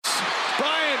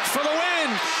for the win.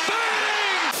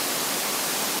 Bang!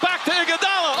 Back to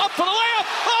Iguodala. Up for the layup.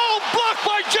 Oh, blocked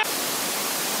by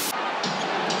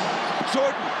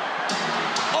Jordan.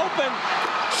 Open.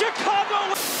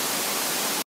 Chicago.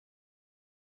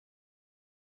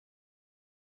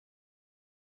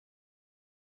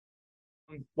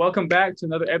 Welcome back to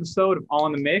another episode of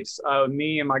On the Mix.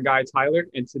 Me and my guy Tyler,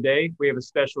 and today we have a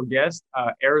special guest,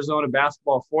 Arizona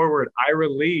basketball forward Ira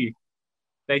Lee.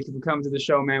 Thank you for coming to the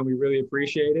show, man. We really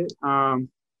appreciate it.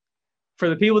 For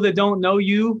the people that don't know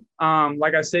you,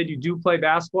 like I said, you do play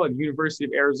basketball at the University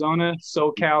of Arizona,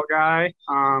 SoCal guy,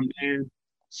 and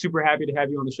super happy to have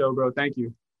you on the show, bro. Thank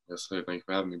you. Yes, sir. Thank you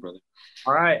for having me, brother.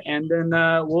 All right, and then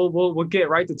we'll get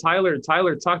right to Tyler.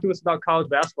 Tyler, talk to us about college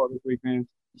basketball this week, man.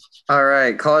 All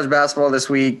right, college basketball this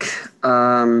week.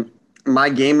 My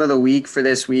game of the week for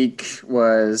this week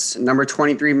was number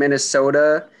 23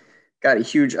 Minnesota. Got a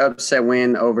huge upset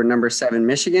win over number 7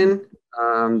 Michigan.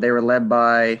 They were led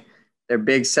by their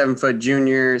big 7-foot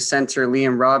junior center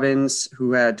Liam Robbins,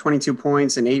 who had 22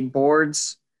 points and 8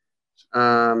 boards. It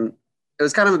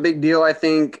was kind of a big deal, I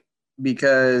think,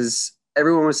 because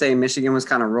everyone was saying Michigan was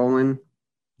kind of rolling.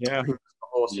 Yeah, the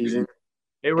whole season.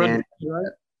 They were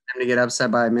And to get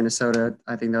upset by Minnesota,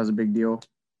 I think that was a big deal.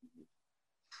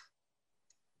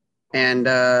 And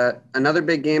another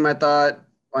big game, I thought,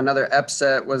 another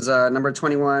upset was number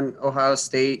 21 Ohio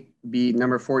State beat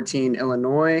number 14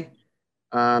 Illinois.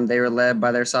 They were led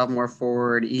by their sophomore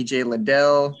forward EJ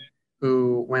Liddell,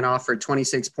 who went off for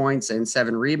 26 points and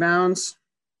 7 rebounds.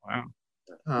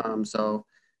 Wow. So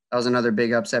that was another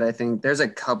big upset, I think. There's a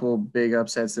couple big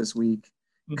upsets this week.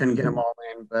 Couldn't get them all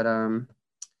in, but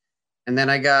and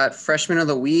then I got freshman of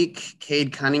the week,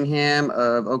 Cade Cunningham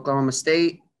of Oklahoma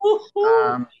State.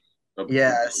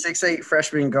 6'8"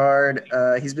 freshman guard.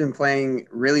 He's been playing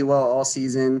really well all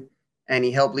season, and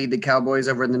he helped lead the Cowboys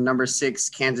over the number 6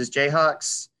 Kansas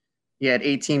Jayhawks. He had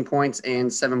 18 points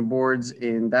and 7 boards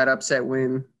in that upset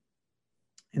win.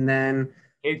 And then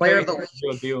player of the week.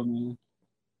 Real deal, man.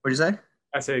 What'd you say?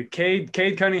 I said Cade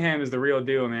Cunningham is the real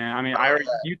deal, man. I mean,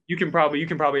 you can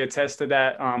probably attest to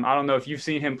that. I don't know if you've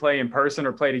seen him play in person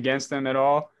or played against him at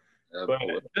all, but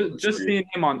just seeing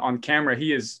him on camera,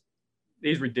 he's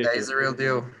ridiculous. Yeah, he's the real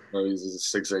deal. No, he's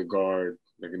a 6'8" guard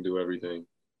that can do everything.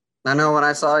 I know when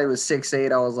I saw he was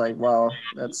 6'8", I was like, wow,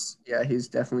 he's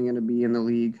definitely going to be in the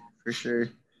league for sure.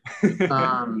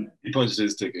 He punched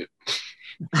his ticket.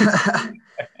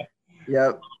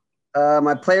 Yep.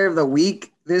 My player of the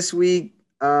week this week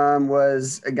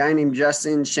was a guy named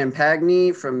Justin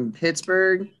Champagny from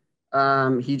Pittsburgh.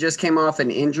 He just came off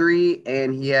an injury,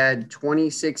 and he had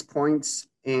 26 points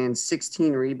and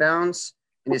 16 rebounds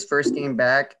in his first game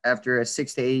back after a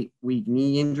 6 to 8 week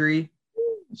knee injury.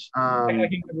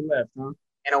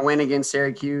 In a win against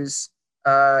Syracuse.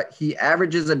 He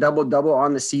averages a double-double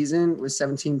on the season with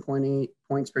 17.8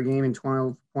 points per game and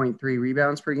 12.3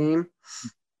 rebounds per game.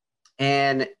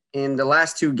 And in the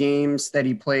last 2 games that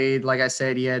he played, like I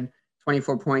said, he had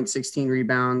 24 points, 16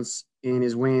 rebounds in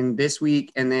his win this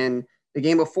week. And then the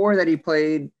game before that he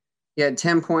played, he had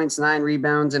 10 points, 9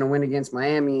 rebounds in a win against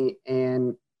Miami.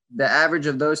 And the average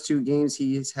of those 2 games,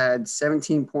 he's had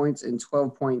 17 points and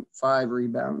 12.5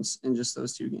 rebounds in just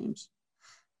those 2 games.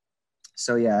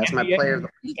 So, yeah, that's my player of the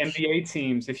week. NBA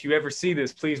teams, if you ever see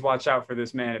this, please watch out for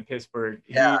this man at Pittsburgh.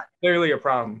 Yeah. He's clearly a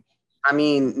problem. I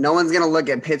mean, no one's going to look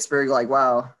at Pittsburgh like,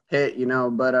 wow, Pitt,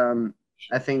 but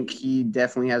I think he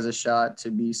definitely has a shot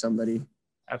to be somebody.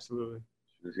 Absolutely.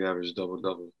 If he averages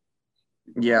double-double.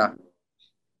 Yeah.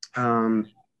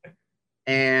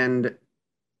 And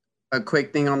a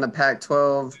quick thing on the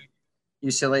Pac-12,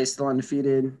 UCLA is still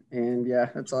undefeated. And, yeah,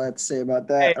 that's all I have to say about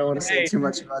that. I don't want to say too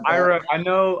much about that. Ira, I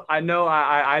know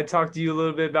I talked to you a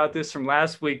little bit about this from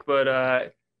last week,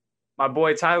 but my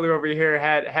boy Tyler over here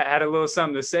had a little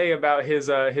something to say about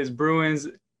his Bruins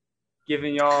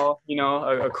giving y'all,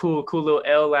 a cool little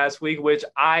L last week, which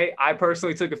I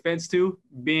personally took offense to,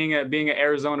 being an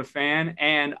Arizona fan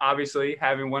and obviously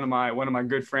having one of my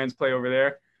good friends play over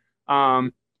there.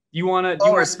 All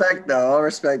respect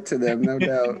to them, no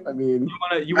doubt. I mean,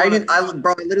 I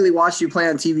literally watched you play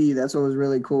on TV. That's what was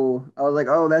really cool. I was like,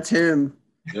 oh, that's him.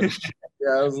 Yeah,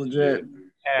 that was legit.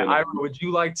 Ira, would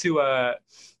you like to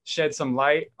shed some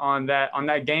light on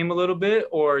that game a little bit,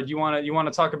 or do you want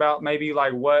to talk about maybe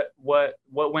like what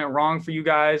went wrong for you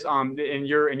guys in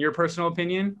your personal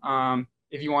opinion,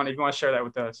 if you want to share that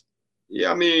with us?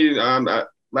 Yeah, I mean,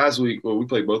 last week, we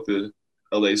played both the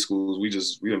LA schools. We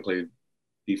didn't play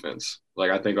defense. Like,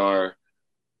 I think our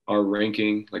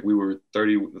ranking, like, we were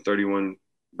the 31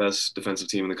 best defensive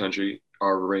team in the country.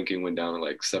 Our ranking went down to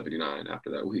like 79 after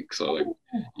that week. So like,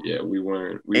 yeah, we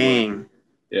weren't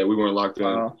Yeah, we weren't locked in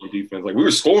Wow. on defense. Like we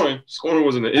were scoring. Scoring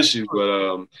wasn't an issue,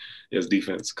 but it was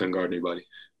defense. Couldn't guard anybody.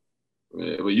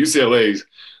 Yeah, but UCLA's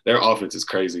their offense is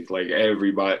crazy. Like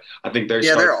everybody, I think they're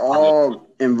They're all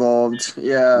involved.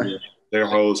 Yeah. their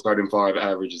whole starting five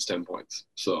average is 10 points.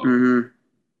 So Hmm.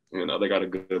 they got a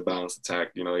good balanced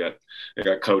attack. They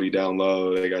got Cody down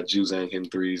low. They got Juzang hitting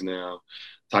threes now.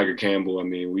 Tiger Campbell. I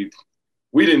mean, we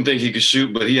didn't think he could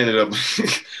shoot, but he ended up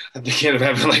I think he ended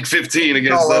up having like 15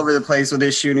 against All us. over the place with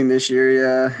his shooting this year.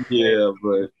 Yeah. Yeah,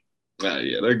 but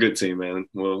they're a good team, man.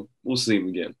 We'll see them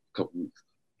again in a couple weeks.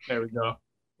 There we go.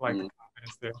 Like the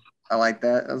confidence there. I like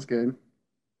that. That was good.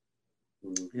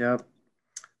 Mm. Yep.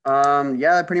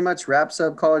 That pretty much wraps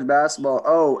up college basketball.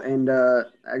 Oh, and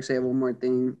actually I have one more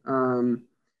thing.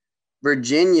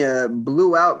 Virginia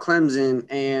blew out Clemson,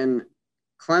 and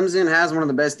Clemson has one of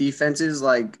the best defenses,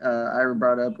 like Ira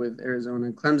brought up with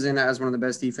Arizona. Clemson has one of the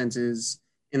best defenses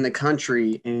in the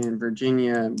country, and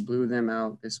Virginia blew them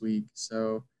out this week.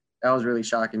 So that was really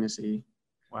shocking to see.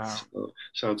 Wow.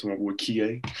 Shout out to my boy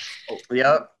Kie.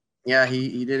 Yep. Yeah,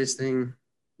 he did his thing.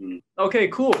 Okay,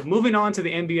 cool. Moving on to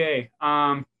the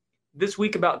NBA. This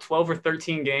week, about 12 or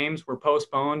 13 games were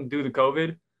postponed due to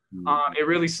COVID. It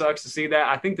really sucks to see that.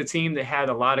 I think the team that had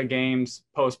a lot of games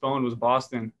postponed was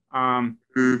Boston.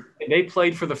 They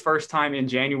played for the first time in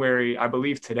January, I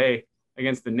believe today,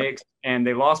 against the Knicks, and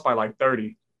they lost by like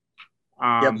 30.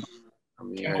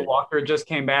 Kemba Walker just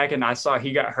came back, and I saw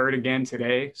he got hurt again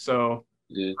today. So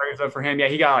praise up for him. Yeah,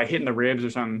 he got like hit in the ribs or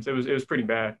something. So it was pretty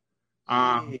bad.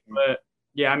 But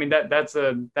yeah, I mean that's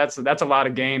a lot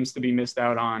of games to be missed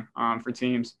out on for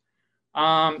teams.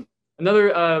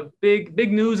 Another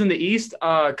big news in the East,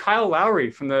 Kyle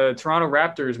Lowry from the Toronto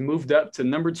Raptors moved up to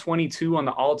number 22 on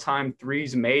the all-time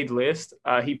threes made list.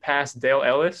 He passed Dale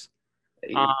Ellis.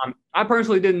 I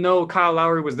personally didn't know Kyle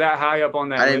Lowry was that high up on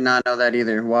that list. I did not know that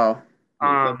either. Wow.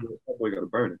 That boy got to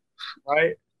burn it.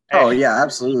 Right? Oh, yeah,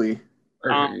 absolutely.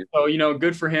 So,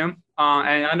 good for him.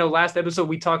 And I know last episode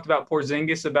we talked about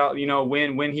Porzingis, about,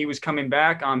 when he was coming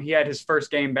back. He had his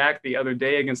first game back the other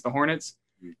day against the Hornets.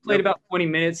 Played about 20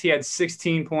 minutes. He had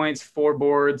 16 points, 4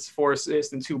 boards, 4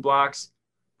 assists, and 2 blocks.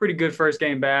 Pretty good first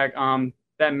game back.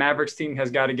 That Mavericks team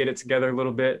has got to get it together a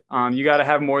little bit. You got to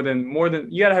have more than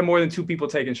 2 people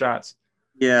taking shots.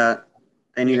 Yeah,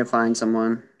 they need to find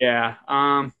someone. Yeah.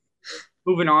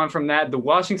 Moving on from that, the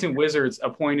Washington Wizards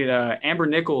appointed Amber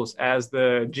Nichols as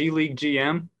the G League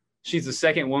GM. She's the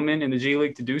second woman in the G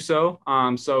League to do so.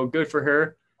 So good for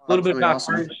her. A little bit about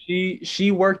her.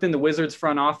 She worked in the Wizards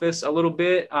front office a little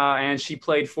bit, and she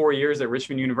played 4 years at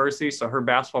Richmond University, so her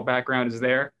basketball background is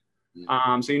there.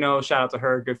 So, shout out to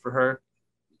her. Good for her.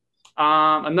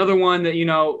 Another one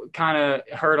that, kind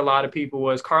of hurt a lot of people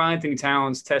was Karl-Anthony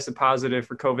Towns tested positive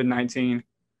for COVID-19.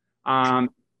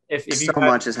 If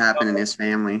much has happened in his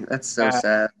family. That's so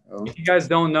sad. If you guys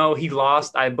don't know, he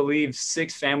lost, I believe,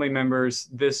 6 family members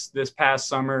this past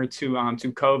summer to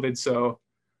COVID. So,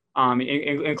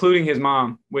 including his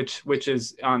mom, which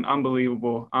is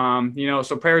unbelievable.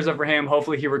 So prayers up for him.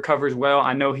 Hopefully he recovers well.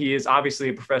 I know he is obviously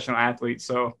a professional athlete,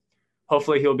 so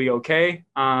hopefully he'll be okay.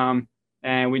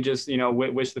 And we just,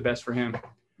 wish the best for him.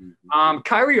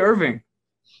 Kyrie Irving.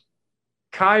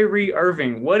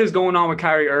 What is going on with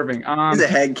Kyrie Irving? He's a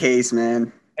head case,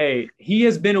 man. Hey, he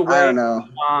has been away. I don't know.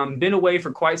 Been away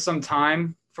for quite some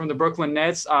time from the Brooklyn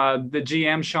Nets. The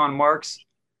GM, Sean Marks,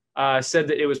 said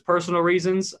that it was personal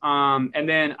reasons. And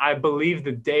then I believe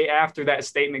the day after that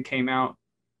statement came out,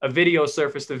 a video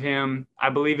surfaced of him. I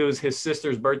believe it was his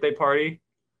sister's birthday party.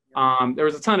 There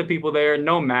was a ton of people there.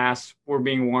 No masks were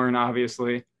being worn,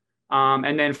 obviously.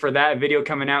 And then for that video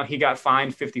coming out, he got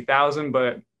fined $50,000,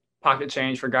 but pocket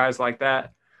change for guys like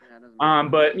that.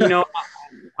 But,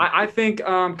 I think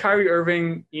Kyrie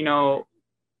Irving,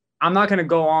 I'm not going to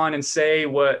go on and say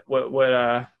what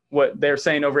they're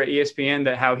saying over at ESPN,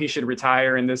 that how he should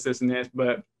retire and this and this.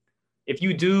 But if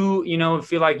you do,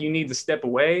 feel like you need to step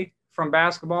away from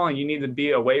basketball and you need to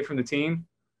be away from the team,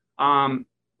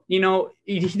 he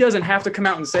doesn't have to come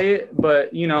out and say it,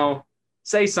 but,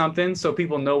 say something so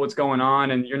people know what's going on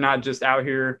and you're not just out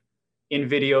here in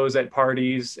videos at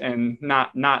parties and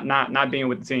not being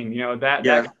with the team. That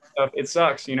kind of stuff, it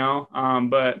sucks,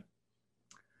 but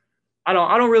I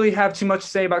don't really have too much to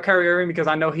say about Kyrie Irving because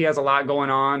I know he has a lot going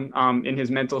on in his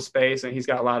mental space and he's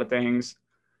got a lot of things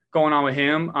going on with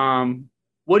him.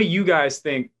 What do you guys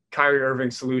think Kyrie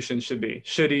Irving's solution should be?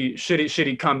 Should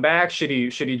he come back? Should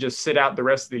he just sit out the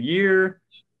rest of the year?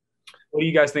 What do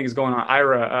you guys think is going on?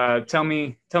 Ira, tell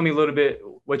me a little bit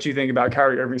what you think about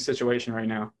Kyrie Irving's situation right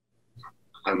now.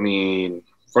 I mean,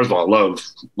 first of all, I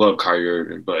love Kyrie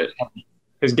Irving, but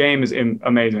His game is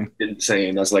amazing.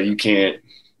 Insane. That's like you can't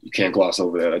gloss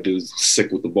over that. That dude's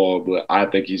sick with the ball, but I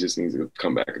think he just needs to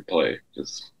come back and play.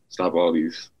 Just stop all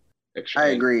these extra. I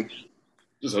agree.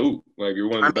 Just hoop. Like you're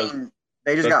one of the best.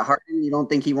 They just got Harden. You don't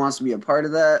think he wants to be a part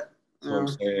of that? That's what I'm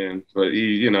saying. But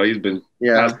he's been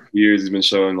past years. He's been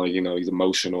showing like he's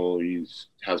emotional. He's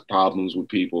has problems with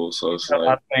people. So it's a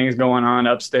lot of things going on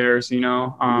upstairs. He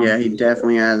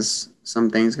definitely has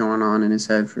some things going on in his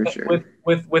head for sure.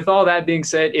 With all that being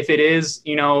said, if it is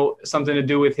something to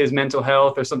do with his mental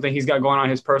health or something he's got going on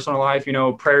in his personal life,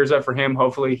 prayers up for him.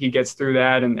 Hopefully he gets through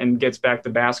that and gets back to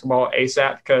basketball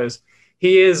ASAP, because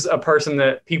he is a person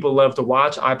that people love to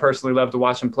watch. I personally love to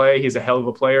watch him play. He's a hell of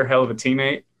a player, hell of a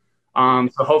teammate.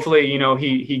 So hopefully,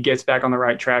 he gets back on the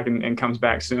right track and comes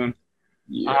back soon.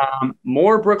 Yeah.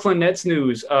 More Brooklyn Nets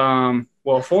news.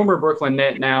 Former Brooklyn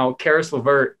Net now, Karis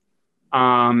LeVert,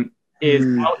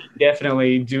 is out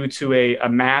indefinitely due to a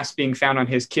mass being found on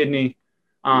his kidney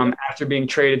after being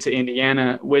traded to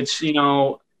Indiana, which,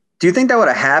 Do you think that would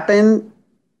have happened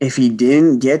if he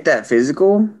didn't get that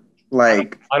physical?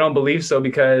 Like, I don't believe so,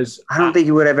 because I don't think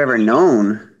he would have ever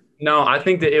known. No, I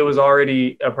think that it was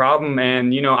already a problem.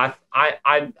 And,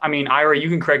 I mean, Ira, you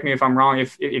can correct me if I'm wrong,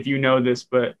 if you know this,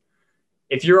 but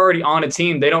if you're already on a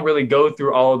team, they don't really go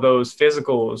through all of those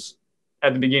physicals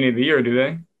at the beginning of the year, do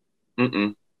they?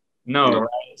 Mm-mm. No, right?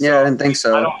 Yeah, I didn't think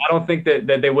so. I don't think that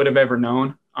they would have ever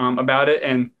known about it.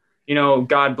 And,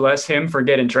 God bless him for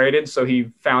getting traded. So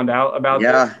he found out about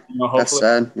that. That's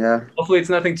sad. Yeah. Hopefully it's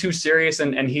nothing too serious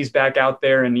and he's back out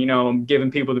there and,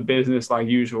 giving people the business like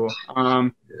usual.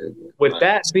 With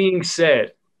that being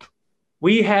said,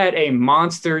 we had a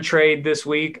monster trade this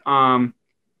week.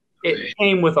 It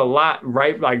came with a lot,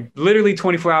 right? Like literally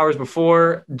 24 hours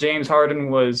before, James Harden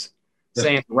was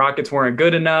saying the Rockets weren't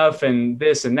good enough and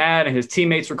this and that, and his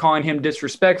teammates were calling him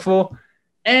disrespectful.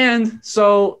 And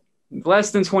so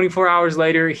less than 24 hours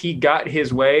later, he got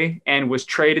his way and was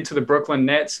traded to the Brooklyn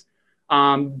Nets.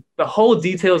 The whole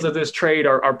details of this trade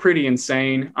are pretty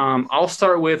insane. I'll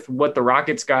start with what the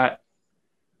Rockets got.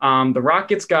 The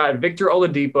Rockets got Victor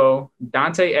Oladipo,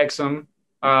 Dante Exum,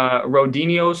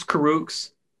 Rodinios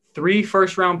Karooks, 3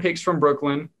 first-round picks from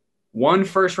Brooklyn, 1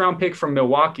 first-round pick from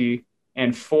Milwaukee,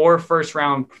 and 4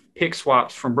 first-round pick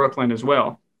swaps from Brooklyn as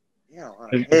well. Yeah, a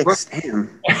lot of picks.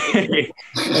 Damn.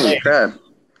 Holy crap.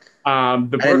 I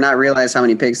did not realize how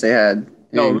many picks they had.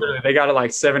 No, literally, they got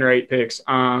like 7 or 8 picks.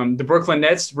 The Brooklyn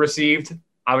Nets received,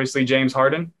 obviously, James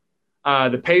Harden.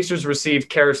 The Pacers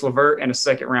received Karis LeVert and a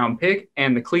 2nd-round pick,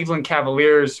 and the Cleveland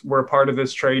Cavaliers were a part of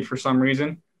this trade for some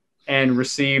reason and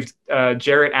received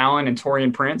Jarrett Allen and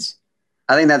Taurean Prince.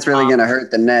 I think that's really going to hurt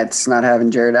the Nets not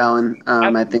having Jarrett Allen.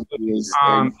 I think he is.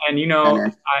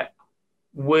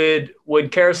 Would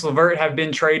Karis LeVert have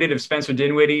been traded if Spencer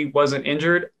Dinwiddie wasn't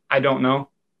injured? I don't know.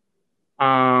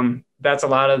 That's a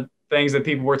lot of things that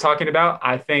people were talking about.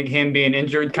 I think him being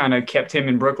injured kind of kept him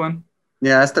in Brooklyn.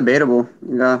 Yeah, that's debatable.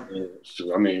 Yeah.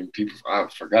 I mean, I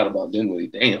forgot about Dinwiddie.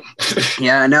 Damn.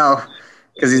 Yeah, I know,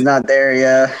 because he's not there.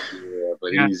 Yeah. Yeah,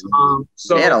 but he's.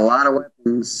 So they had a lot of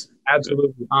weapons.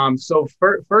 Absolutely. So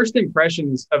first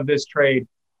impressions of this trade,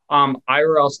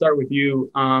 Ira, I'll start with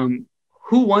you.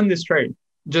 Who won this trade?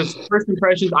 Just first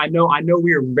impressions. I know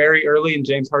we are very early, and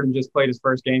James Harden just played his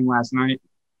first game last night,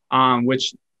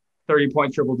 which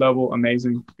 30-point triple-double,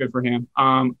 amazing, good for him.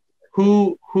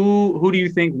 Who do you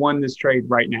think won this trade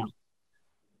right now?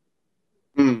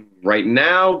 Right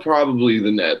now, probably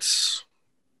the Nets.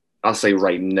 I'll say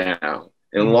right now.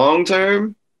 In long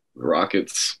term, the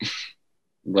Rockets.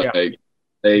 Like I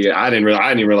didn't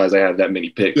realize they had that many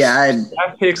picks. Yeah,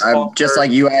 I picks. Just like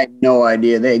you, I had no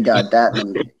idea they got that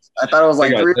many picks. I thought it was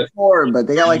like 3 or 4, but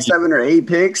they got like 7 or 8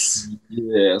 picks.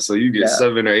 Yeah, so you get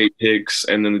 7 or 8 picks,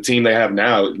 and then the team they have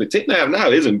now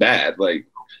isn't bad. Like,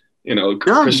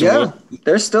 Christian Wood,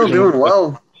 they're still doing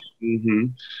well. Mm-hmm.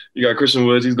 You got Christian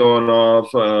Woods, he's going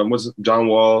off. John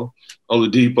Wall,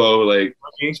 Oladipo, like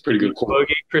it's pretty good.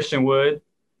 Christian Wood.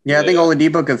 Yeah, I think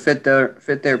Oladipo could fit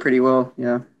there pretty well.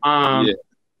 Yeah.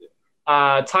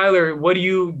 Tyler, what do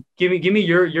you give me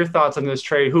your thoughts on this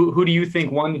trade? Who do you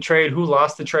think won the trade? Who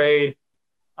lost the trade?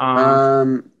 Tell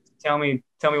me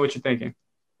what you're thinking.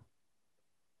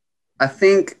 I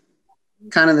think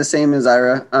kind of the same as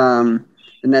Ira.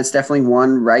 The Nets definitely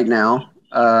won right now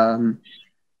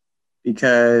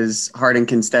because Harden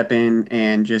can step in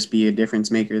and just be a difference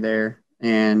maker there.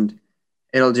 And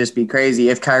it'll just be crazy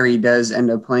if Kyrie does end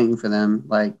up playing for them.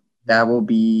 Like, that will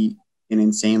be an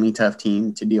insanely tough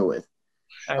team to deal with.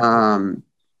 The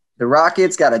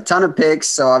Rockets got a ton of picks,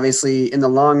 so obviously in the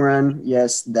long run,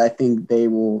 yes, I think they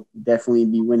will definitely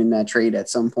be winning that trade at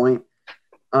some point.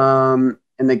 And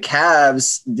And the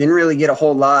Cavs didn't really get a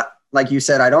whole lot. Like you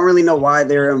said, I don't really know why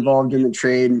they were involved in the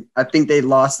trade. I think they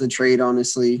lost the trade,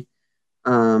 honestly.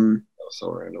 That was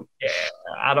so random. Yeah,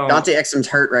 I don't. Dante Exum's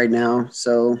hurt right now.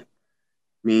 So, I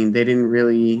mean, they didn't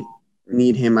really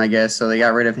need him, I guess. So they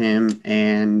got rid of him.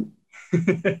 And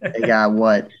they got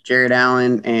what? Jared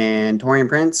Allen and Taurean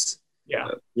Prince? Yeah.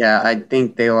 Yeah, I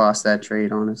think they lost that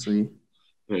trade, honestly.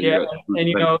 Yeah, and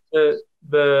you know,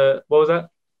 the what was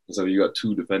that? So you got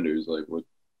 2 defenders, like what?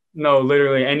 No,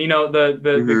 literally, and you know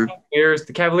the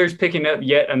Cavaliers picking up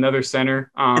yet another center.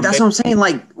 That's what I'm saying.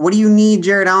 Like, what do you need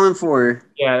Jared Allen for?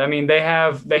 Yeah, I mean they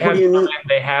have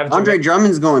Andre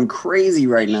Drummond's going crazy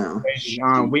right now.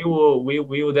 We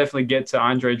will definitely get to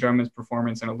Andre Drummond's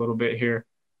performance in a little bit here.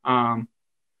 My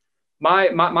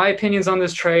opinions on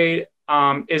this trade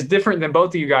is different than both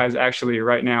of you guys actually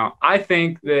right now. I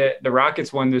think that the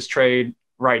Rockets won this trade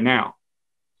right now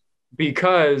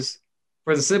because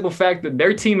for the simple fact that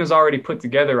their team is already put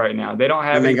together right now. They don't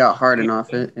have and they got Harden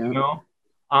off it. Yeah. You know,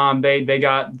 they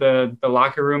got the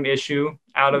locker room issue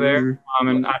out of there.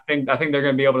 And I think they're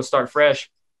going to be able to start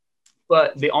fresh.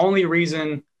 But the only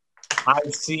reason I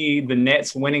see the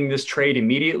Nets winning this trade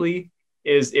immediately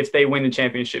is if they win the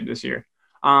championship this year.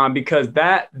 Because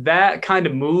that kind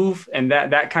of move and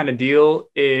that kind of deal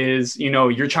is, you know,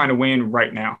 you're trying to win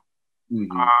right now.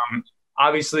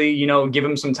 Obviously, you know, give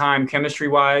him some time chemistry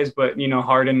wise, but you know,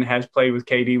 Harden has played with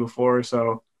KD before,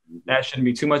 so that shouldn't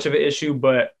be too much of an issue.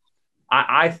 But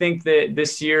I think that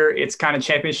this year it's kind of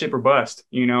championship or bust.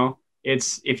 You know,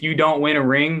 it's if you don't win a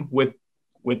ring with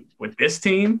this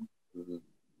team,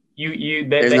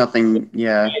 there's nothing.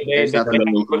 Yeah, there's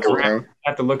nothing.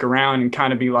 Have to look around and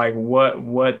kind of be like,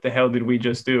 what the hell did we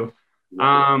just do?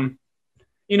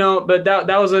 You know, but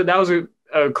that was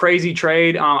a crazy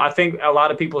trade. I think a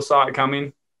lot of people saw it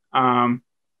coming.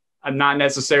 Not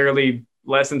necessarily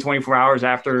less than 24 hours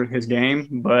after his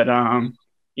game, but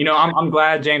you know, I'm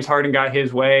glad James Harden got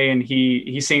his way, and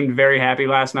he seemed very happy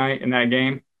last night in that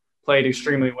game. Played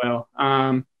extremely well.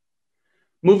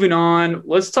 Moving on,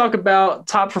 let's talk about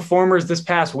top performers this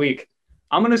past week.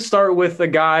 I'm going to start with a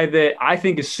guy that I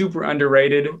think is super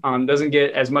underrated, doesn't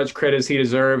get as much credit as he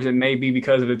deserves, and maybe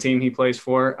because of the team he plays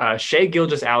for, Shai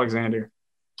Gilgeous-Alexander.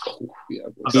 Yeah,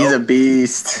 he's a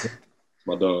beast.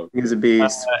 My dog. He's a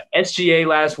beast. SGA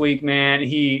last week, man,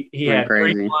 he had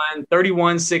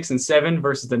 31, 6, and 7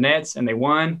 versus the Nets, and they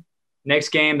won. Next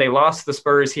game, they lost to the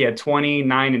Spurs. He had 20,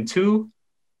 9, and 2.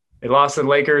 They lost to the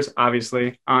Lakers,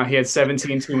 obviously. He had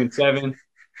 17, 2, and 7.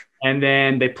 And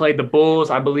then they played the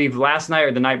Bulls, I believe, last night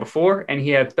or the night before, and he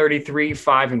had 33,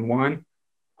 5, and 1.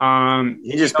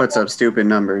 He just puts up stupid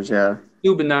numbers, yeah.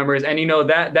 Stupid numbers. And, you know,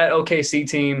 that OKC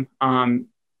team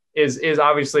is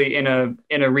obviously in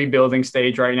a rebuilding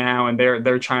stage right now, and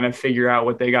they're trying to figure out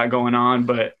what they got going on.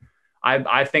 But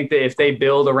I think that if they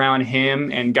build around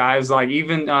him and guys like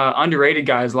even underrated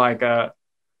guys like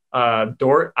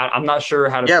Dort, I'm not sure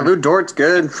how to. Yeah, Lou Dort's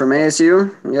good from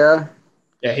ASU. Yeah.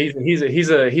 Yeah,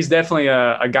 he's definitely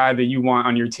a guy that you want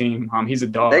on your team. He's a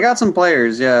dog. They got some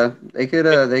players. Yeah, they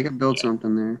could build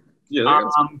something there. Yeah.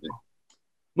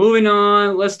 Moving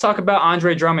on, let's talk about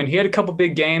Andre Drummond. He had a couple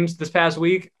big games this past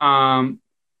week.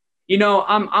 You know,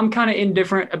 I'm kind of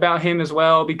indifferent about him as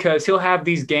well because he'll have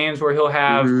these games where he'll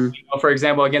have, you know, for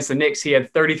example, against the Knicks, he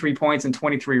had 33 points and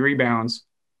 23 rebounds,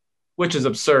 which is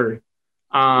absurd.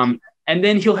 And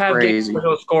then he'll have games where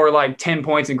he'll score like 10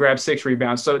 points and grab 6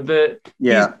 rebounds. So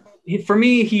for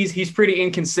me, he's pretty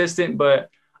inconsistent, but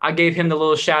I gave him the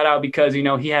little shout out because, you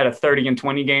know, he had a 30 and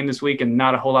 20 game this week and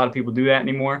not a whole lot of people do that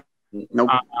anymore. Nope.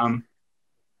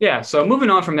 Yeah. So moving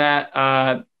on from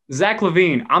that, Zach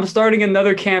LaVine, I'm starting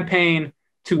another campaign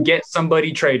to get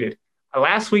somebody traded.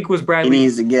 Last week was Bradley. He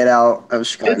needs to get out of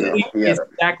Chicago. This week is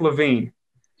Zach LaVine.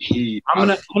 I'm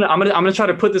gonna try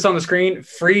to put this on the screen.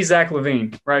 Free Zach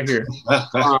LaVine right here.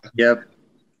 Yep.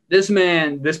 This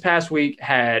man this past week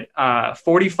had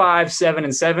 45, 7,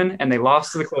 and 7, and they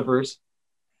lost to the Clippers.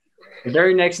 The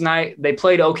very next night they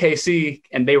played OKC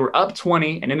and they were up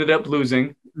 20 and ended up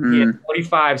losing. He had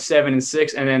 45, 7, and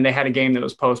 6, and then they had a game that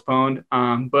was postponed.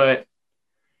 But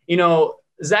you know,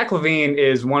 Zach LaVine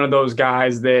is one of those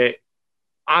guys that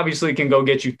obviously can go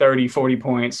get you 30, 40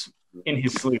 points in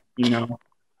his sleep, you know.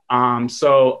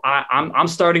 So I'm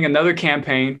starting another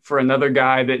campaign for another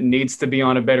guy that needs to be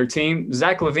on a better team.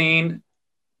 Zach LaVine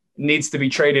needs to be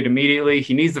traded immediately.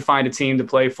 He needs to find a team to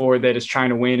play for that is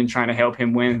trying to win and trying to help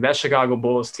him win. That Chicago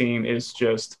Bulls team is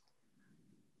just,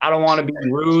 I don't want to be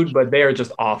rude, but they are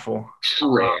just awful.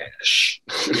 Trash.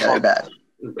 Yeah, bad.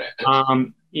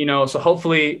 You know, so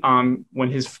hopefully when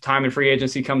his time in free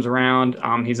agency comes around,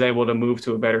 he's able to move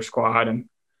to a better squad. And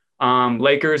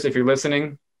Lakers, if you're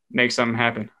listening, make something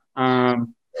happen. The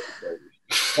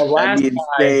That'd be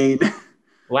insane.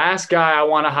 last guy I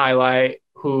want to highlight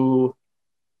who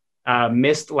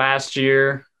missed last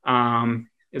year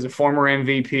is a former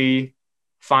MVP,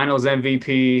 Finals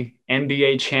MVP,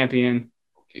 NBA champion,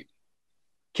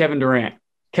 Kevin Durant.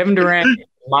 Kevin Durant,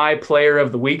 my player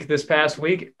of the week this past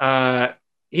week.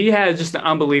 He had just an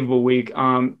unbelievable week.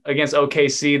 Against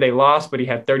OKC, they lost, but he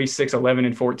had 36, 11,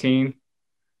 and 14.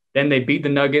 Then they beat the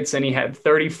Nuggets, and he had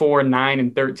 34, 9,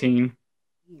 and 13.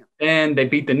 Then they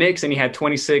beat the Knicks, and he had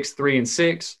 26, 3, and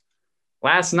 6.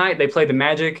 Last night, they played the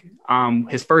Magic.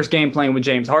 His first game playing with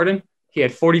James Harden. He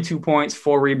had 42 points,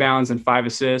 4 rebounds, and 5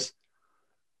 assists.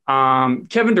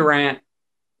 Kevin Durant,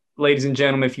 ladies and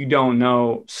gentlemen, if you don't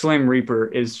know, Slim Reaper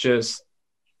is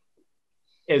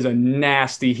a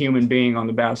nasty human being on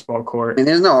the basketball court. And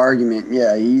there's no argument.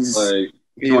 Yeah, he's like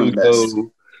one of the best.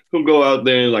 He'll go out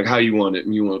there like how you want it.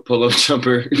 You want a pull-up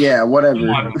jumper. Yeah, whatever.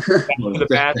 The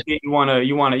basket, you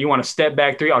want to step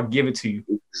back three, I'll give it to you.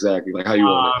 Exactly, like how you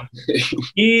want it.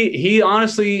 He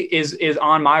honestly is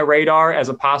on my radar as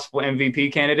a possible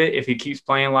MVP candidate if he keeps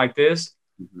playing like this.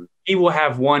 Mm-hmm. He will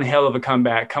have one hell of a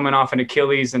comeback coming off an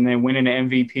Achilles and then winning an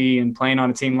MVP and playing on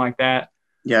a team like that.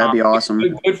 Yeah, that'd be awesome.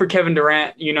 Good for Kevin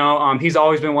Durant. He's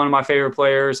always been one of my favorite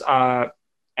players,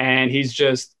 and he's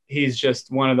just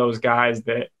one of those guys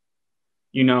that,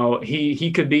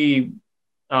 he could be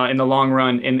in the long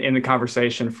run in the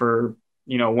conversation for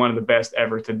one of the best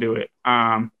ever to do it.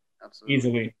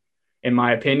 Easily, in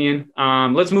my opinion.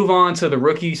 Let's move on to the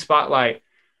rookie spotlight.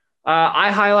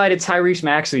 I highlighted Tyrese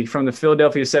Maxey from the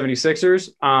Philadelphia 76ers.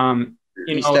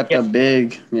 He stepped up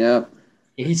big. Yeah.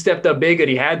 He stepped up big, and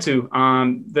he had to.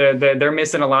 They're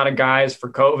missing a lot of guys for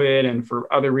COVID and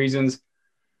for other reasons.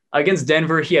 Against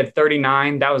Denver, he had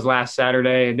 39. That was last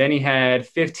Saturday. Then he had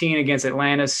 15 against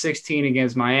Atlanta, 16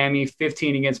 against Miami,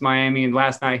 15 against Miami, and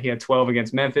last night he had 12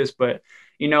 against Memphis. But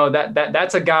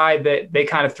that's a guy that they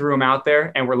kind of threw him out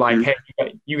there, and we're like, hey,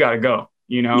 you got to go.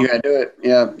 You got to do it.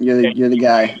 Yeah, you're the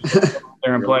guy.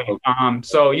 There and play.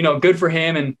 So good for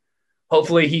him, and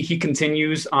hopefully he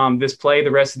continues this play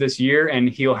the rest of this year, and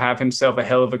he'll have himself a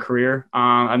hell of a career.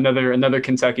 Another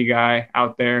Kentucky guy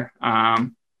out there.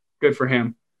 Good for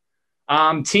him.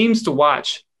 Teams to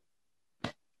watch.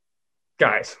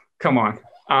 Guys, come on.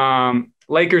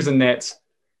 Lakers and Nets.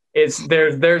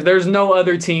 There's no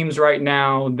other teams right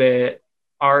now that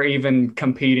are even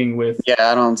competing with.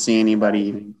 Yeah, I don't see anybody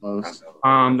even close.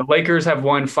 The Lakers have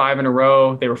won 5 in a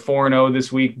row. They were 4-0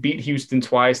 this week, beat Houston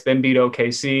twice, then beat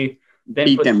OKC. Then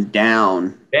beat them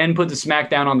down. Then put the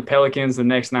smackdown on the Pelicans the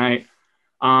next night.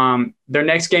 Their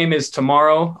next game is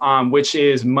tomorrow, which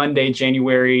is Monday,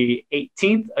 January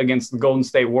 18th against the Golden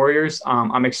State Warriors.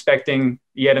 I'm expecting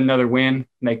yet another win,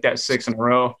 make that 6 in a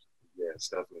row. Yeah, it's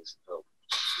definitely so.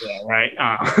 Yeah, right.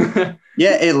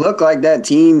 Yeah, it looked like that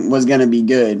team was going to be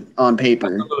good on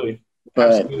paper. Absolutely.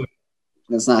 But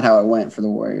that's not how it went for the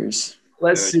Warriors.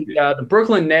 Let's see. The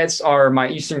Brooklyn Nets are my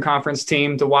Eastern Conference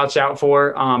team to watch out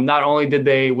for. Not only did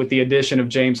they, with the addition of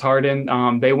James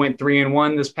Harden, they went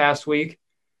 3-1 this past week.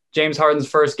 James Harden's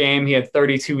first game, he had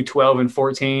 32, 12, and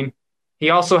 14. He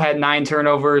also had 9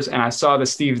 turnovers, and I saw that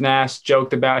Steve Nash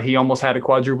joked about he almost had a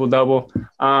quadruple-double.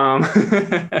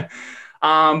 But,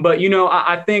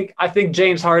 I think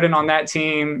James Harden on that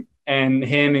team and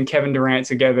him and Kevin Durant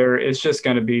together is just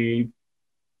going to be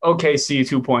OKC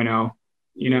 2.0,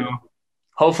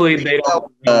 Hopefully they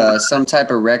don't. Some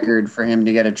type of record for him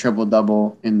to get a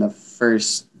triple-double in the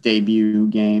first debut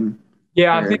game.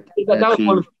 Yeah, I think that was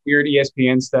one of the weird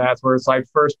ESPN stats where it's like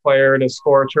first player to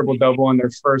score a triple-double in their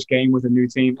first game with a new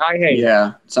team.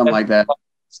 Yeah, something like that.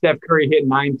 Steph Curry hit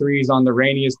 9 threes on the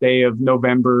rainiest day of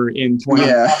November in 20.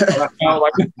 Yeah.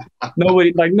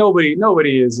 Nobody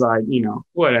is like,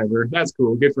 whatever. That's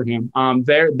cool. Good for him.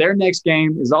 Their next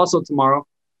game is also tomorrow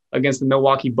against the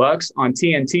Milwaukee Bucks on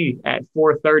TNT at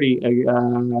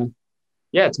 4:30.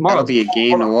 Tomorrow. That'll be a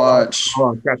game to watch.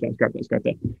 Oh, scrap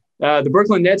that. The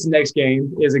Brooklyn Nets' next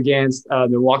game is against the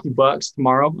Milwaukee Bucks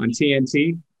tomorrow on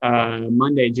TNT,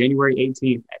 Monday, January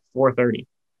 18th at 4:30.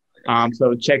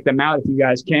 So check them out if you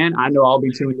guys can. I know I'll be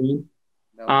tuning in.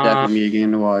 Definitely be a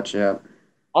game to watch, yeah.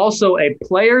 Also, a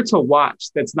player to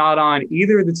watch that's not on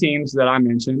either of the teams that I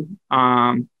mentioned.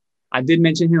 I did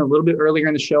mention him a little bit earlier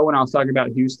in the show when I was talking about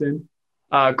Houston.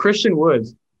 Christian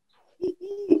Woods.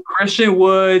 Christian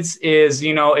Woods is,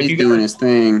 he's doing his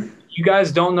thing. You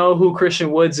guys don't know who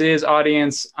Christian Woods is,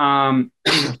 audience.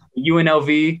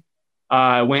 UNLV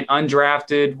went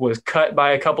undrafted, was cut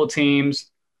by a couple teams.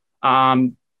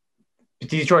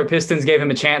 Detroit Pistons gave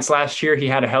him a chance last year. He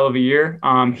had a hell of a year.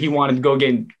 He wanted to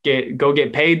go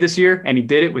get paid this year, and he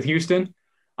did it with Houston.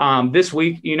 This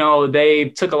week, you know, they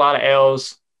took a lot of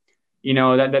L's. You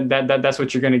know, that's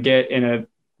what you're going to get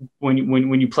when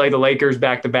you play the Lakers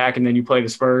back to back, and then you play the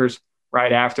Spurs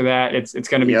right after that. It's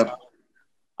going to be tough.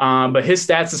 But his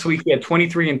stats this week, he had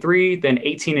 23-3, then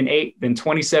 18-8, then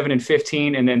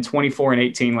 27-15, and then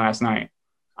 24-18 last night.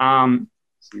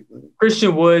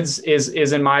 Christian Woods is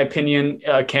in my opinion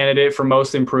a candidate for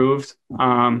most improved.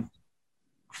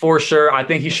 For sure. I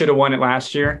think he should have won it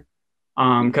last year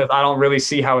because I don't really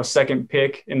see how a second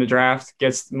pick in the draft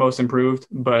gets most improved.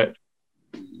 But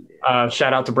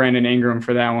shout out to Brandon Ingram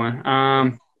for that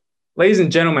one. Ladies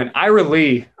and gentlemen, Ira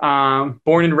Lee,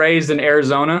 born and raised in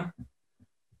Arizona.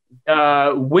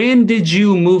 When did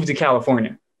you move to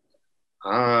California?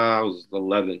 I was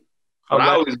 11. Oh,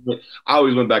 I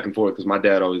always went back and forth because my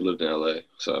dad always lived in LA.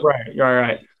 So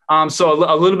right. So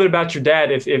a little bit about your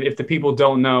dad, if the people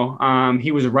don't know,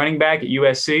 he was a running back at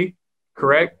USC,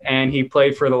 correct? And he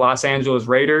played for the Los Angeles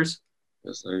Raiders.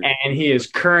 Yes, sir. And he is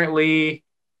currently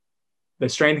the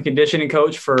strength and conditioning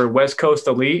coach for West Coast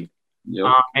Elite. Yep.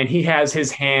 And he has his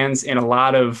hands in a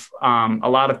lot of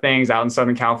things out in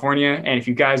Southern California. And if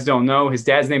you guys don't know, his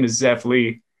dad's name is Zeph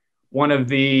Lee, one of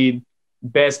the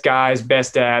best guys,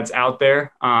 best dads out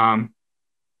there.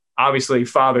 Obviously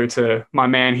father to my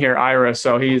man here, Ira.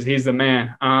 So he's the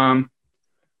man. A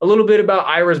little bit about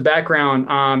Ira's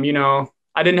background. You know,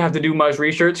 I didn't have to do much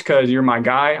research because you're my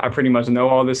guy. I pretty much know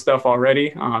all this stuff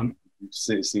already.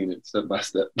 Seen it step by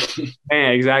step.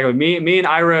 Man, exactly. Me and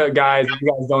Ira, guys, if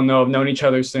you guys don't know, have known each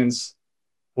other since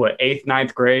what, 8th,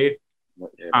 9th grade.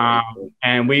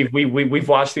 And we've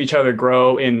watched each other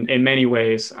grow in many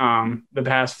ways the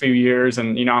past few years.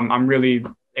 And, you know, I'm really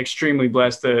extremely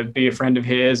blessed to be a friend of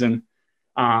his. And,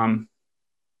 so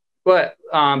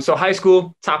high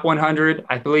school, top 100,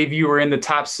 I believe you were in the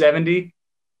top 70,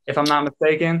 if I'm not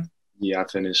mistaken. Yeah, I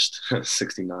finished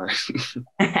 69.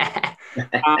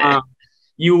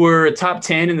 You were top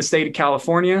 10 in the state of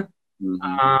California.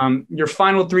 Mm-hmm. Your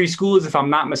final 3 schools, if I'm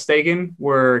not mistaken,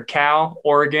 were Cal,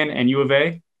 Oregon, and U of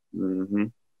A. Mm-hmm.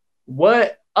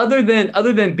 What other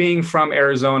than being from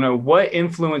Arizona, what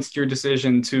influenced your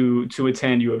decision to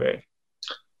attend U of A?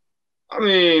 I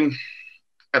mean,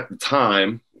 at the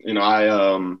time, you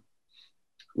know,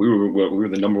 we were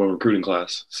the number 1 recruiting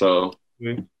class, so.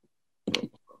 Mm-hmm.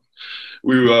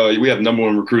 We had the number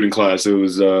 1 recruiting class. It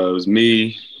was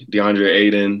me, DeAndre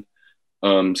Ayton,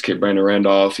 this kid Brandon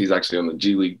Randolph. He's actually on the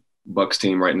G League Bucks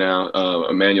team right now.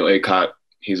 Emmanuel Acott,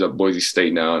 he's at Boise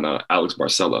State now, and Alex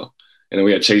Barcelo. And then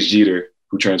we had Chase Jeter,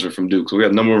 who transferred from Duke. So we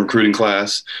had the number 1 recruiting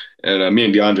class. And me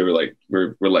and DeAndre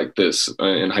were like this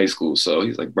in high school. So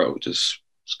he's like, bro, just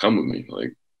come with me.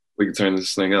 Like, we can turn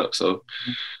this thing up. So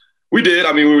we did.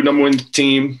 I mean, we were number 1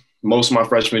 team most of my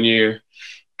freshman year.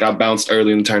 Got bounced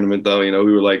early in the tournament, though. You know,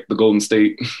 we were like the Golden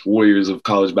State Warriors of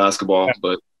college basketball,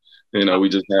 but, you know, we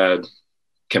just had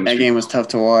chemistry. That game was tough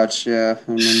to watch. Yeah,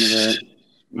 I remember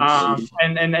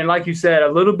that. And like you said,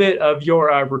 a little bit of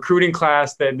your recruiting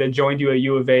class that joined you at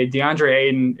U of A. DeAndre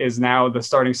Ayton is now the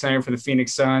starting center for the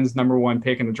Phoenix Suns, number 1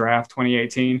 pick in the draft,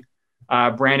 2018.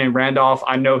 Brandon Randolph,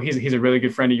 I know he's a really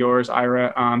good friend of yours,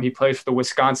 Ira. He plays for the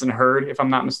Wisconsin Herd, if I'm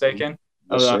not mistaken,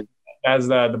 as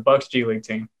the Bucks G League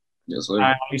team. Yes,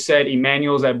 sir. You said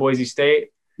Emmanuel's at Boise State.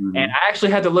 Mm-hmm. And I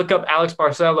actually had to look up Alex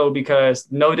Barcelo because,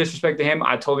 no disrespect to him,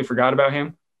 I totally forgot about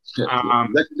him.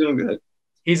 Doing good.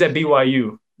 He's at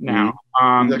BYU now.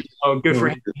 So good for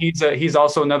him. He's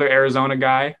also another Arizona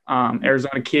guy,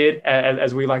 Arizona kid,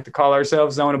 as we like to call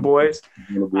ourselves, Zona boys.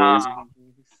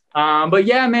 But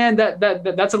yeah, man,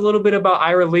 that's a little bit about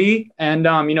Ira Lee and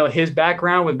you know, his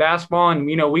background with basketball. And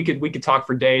you know, we could talk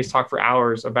for days, talk for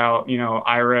hours about, you know,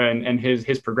 Ira and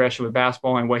his progression with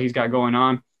basketball and what he's got going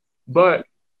on. But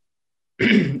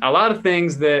a lot of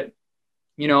things that,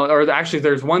 you know, or actually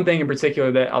there's one thing in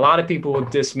particular that a lot of people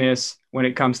dismiss when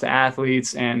it comes to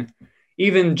athletes and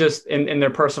even just in their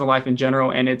personal life in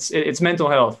general, and it's mental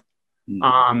health.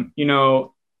 You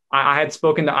know, I had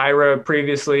spoken to Ira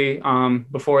previously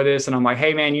before this, and I'm like,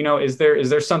 hey man, you know, is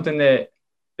there something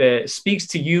that speaks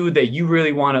to you that you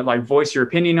really want to like voice your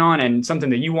opinion on, and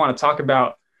something that you want to talk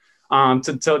about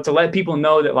to let people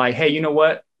know that like, hey, you know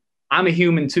what, I'm a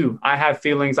human too. I have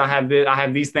feelings. I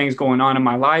have these things going on in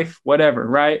my life, whatever,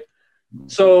 right?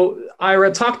 So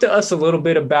Ira, talk to us a little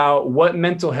bit about what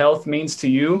mental health means to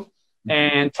you,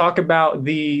 and talk about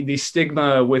the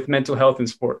stigma with mental health in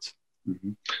sports.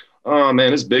 Mm-hmm. Oh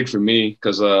man, it's big for me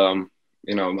because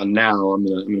you know, now I'm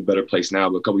in a better place now.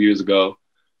 But a couple years ago, I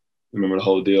remember the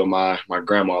whole deal. My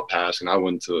grandma passed, and I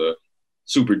went into a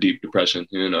super deep depression.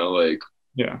 You know, like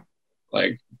Yeah.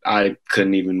 Like I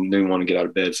didn't want to get out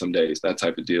of bed some days, that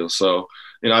type of deal. So,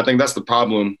 I think that's the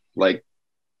problem. Like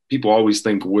people always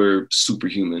think we're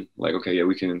superhuman. Like, okay, yeah,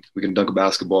 we can dunk a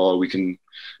basketball, we can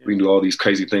do all these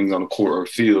crazy things on the court or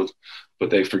field, but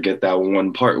they forget that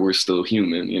one part. We're still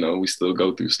human, we still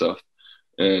go through stuff.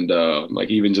 And like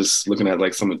even just looking at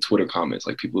like some of the Twitter comments,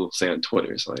 like people say on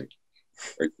Twitter, it's like,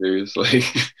 are you serious? Like,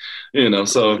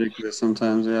 so ridiculous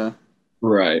sometimes, yeah.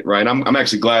 Right. I'm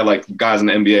actually glad like guys in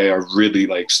the NBA are really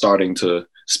like starting to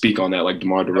speak on that, like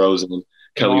DeMar DeRozan,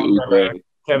 Kelly Oubre,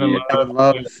 Kevin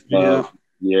Love. Yeah.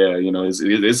 Yeah,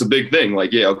 it's a big thing.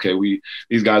 Like, yeah, okay,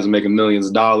 these guys are making millions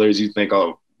of dollars. You think,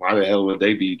 oh, why the hell would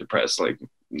they be depressed? Like,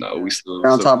 no, we still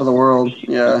on top of the world.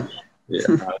 Yeah.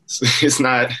 Yeah, it's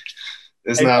not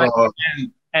all.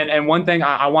 And one thing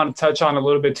I want to touch on a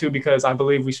little bit too, because I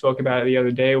believe we spoke about it the other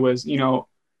day, was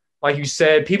like you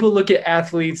said, people look at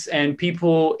athletes and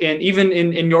people even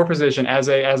in your position as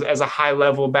a high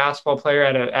level basketball player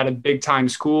at a big time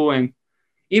school, and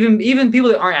even people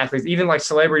that aren't athletes, even like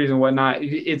celebrities and whatnot,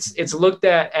 it's looked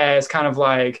at as kind of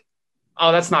like,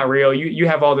 oh, that's not real. You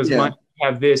have all this money, you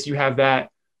have this, you have that.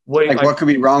 What could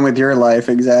be wrong with your life?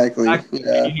 Exactly.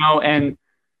 Yeah.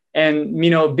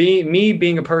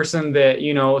 Being a person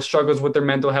that, struggles with their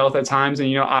mental health at times.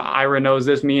 And, Ira knows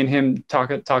this, me and him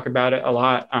talk about it a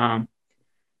lot.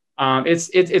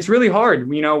 It's really hard,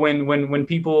 when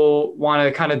people want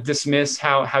to kind of dismiss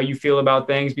how you feel about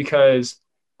things, because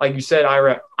like you said,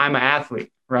 Ira, I'm an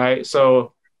athlete, right?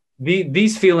 So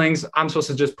these feelings, I'm supposed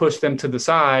to just push them to the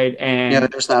side, and they're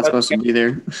just not supposed to be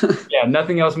there. Yeah.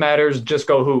 Nothing else matters. Just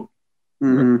go hoop.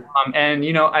 Mm-hmm. And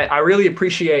I really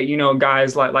appreciate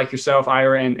guys like yourself,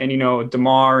 Ira, and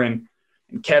DeMar and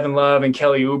Kevin Love and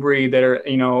Kelly Oubre that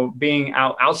are being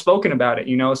outspoken about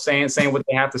it, saying what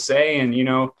they have to say, and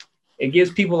it gives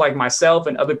people like myself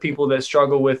and other people that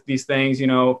struggle with these things,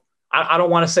 I don't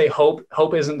want to say hope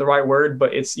isn't the right word,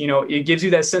 but it's it gives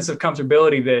you that sense of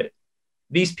comfortability that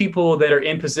these people that are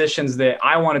in positions that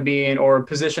I want to be in, or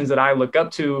positions that I look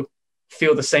up to,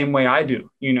 feel the same way I do,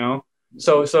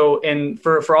 So and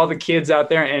for all the kids out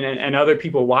there and other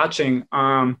people watching,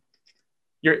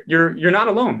 you're not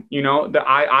alone.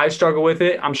 I struggle with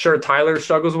it. I'm sure Tyler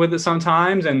struggles with it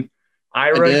sometimes, and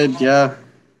Ira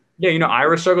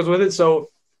Ira struggles with it. So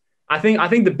I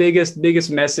think the biggest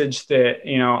message that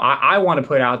I want to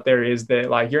put out there is that,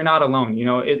 like, you're not alone.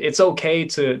 It's okay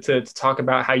to talk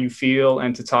about how you feel,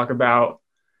 and to talk about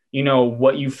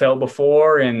what you felt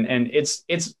before, and it's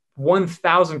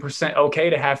 1000% okay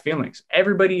to have feelings.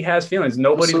 Everybody has feelings.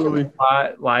 Nobody's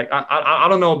like I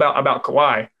don't know about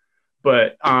Kawhi,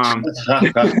 but he's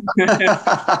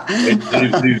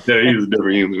a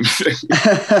different human.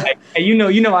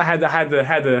 I had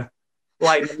to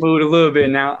lighten the mood a little bit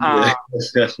now. That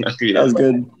was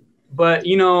good. But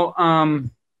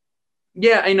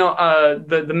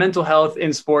the mental health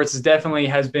in sports definitely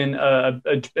has been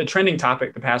a trending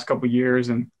topic the past couple of years,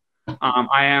 and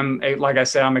I am, like I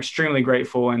said, I'm extremely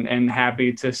grateful and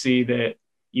happy to see that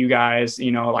you guys,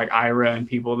 like Ira and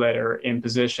people that are in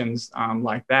positions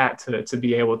like that to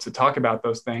be able to talk about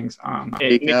those things.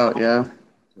 It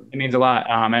means a lot,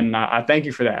 and I thank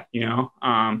you for that.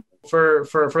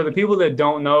 For the people that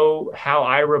don't know how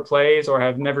Ira plays or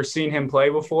have never seen him play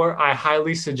before, I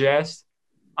highly suggest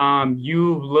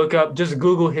you look up, just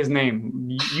Google his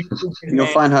name. You'll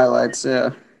find highlights.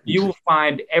 Yeah. You will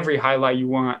find every highlight you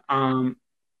want.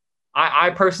 I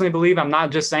personally believe, I'm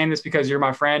not just saying this because you're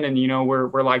my friend and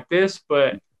we're like this,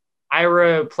 but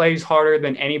Ira plays harder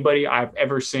than anybody I've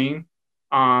ever seen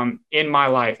in my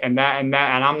life. And I'm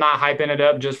not hyping it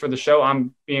up just for the show.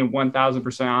 I'm being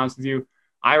 1000% honest with you.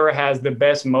 Ira has the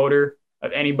best motor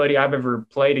of anybody I've ever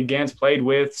played against, played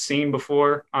with, seen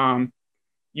before.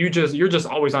 You're just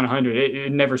always on 100.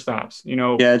 It never stops.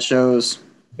 Yeah, it shows.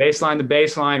 Baseline to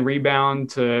baseline, rebound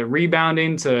to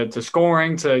rebounding to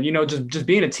scoring to just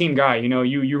being a team guy.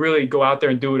 You really go out there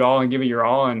and do it all and give it your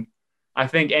all. And I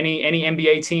think any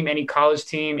NBA team, any college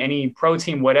team, any pro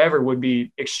team, whatever, would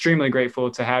be extremely grateful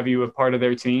to have you a part of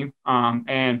their team.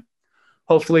 And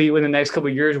hopefully within the next couple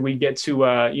of years we get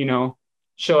to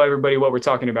show everybody what we're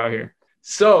talking about here.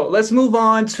 So let's move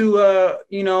on to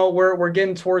we're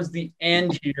getting towards the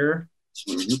end here.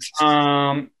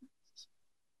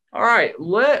 All right.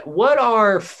 What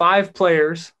are 5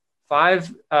 players?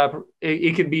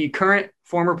 It could be current,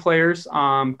 former players.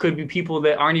 Could be people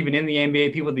that aren't even in the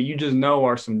NBA. People that you just know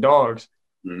are some dogs.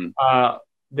 That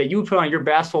you would put on your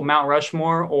basketball Mount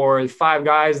Rushmore, or 5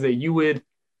 guys that you would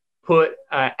put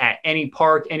at any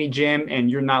park, any gym, and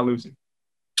you're not losing.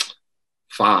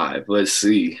 5. Let's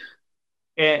see.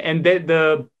 And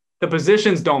the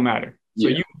positions don't matter. So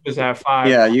just have 5.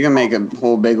 Yeah, you can make a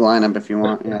whole big lineup if you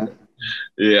want. Yeah.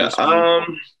 Yeah.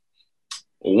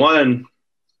 One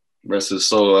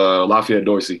versus Lafayette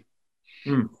Dorsey.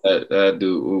 That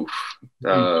dude. Oof.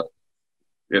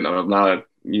 Not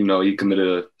he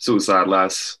committed suicide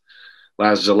last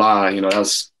July. That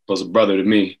was a brother to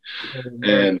me,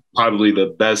 and probably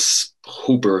the best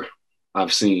hooper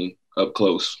I've seen up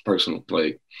close, personal.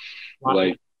 Like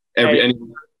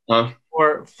huh?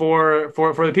 For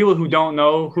the people who don't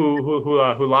know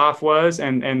who Laf was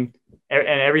and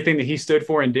everything that he stood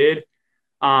for and did,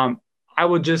 I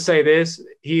would just say this: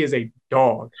 he is a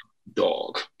dog.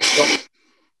 Dog.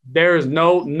 There is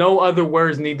no other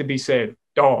words need to be said.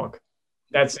 Dog.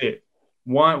 That's it.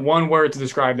 One word to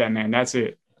describe that man. That's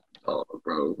it. Oh,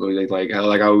 bro, like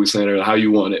I always say, how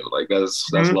you want it. Like that's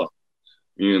love,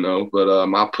 But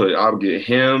I'll get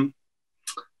him.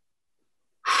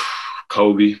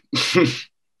 Kobe.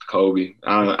 Kobe.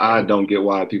 I don't get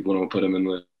why people don't put him in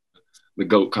the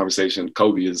GOAT conversation.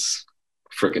 Kobe is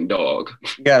freaking dog.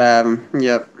 You gotta have him.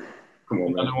 Yep. Come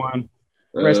on, man. Another one.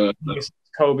 Rest in peace,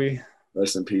 Kobe.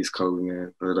 Rest in peace, Kobe,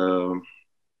 man. But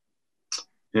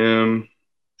him,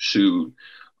 shoot,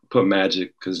 put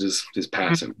Magic because just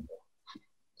passing.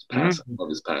 Passing. Love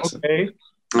his passing. Okay.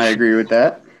 I agree with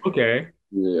that. Okay.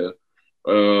 Yeah.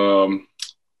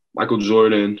 Michael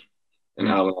Jordan and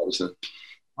Allen Iverson.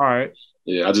 All right.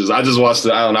 Yeah, I just watched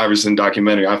the Allen Iverson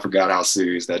documentary. I forgot how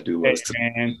serious that dude was.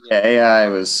 Man. Yeah, AI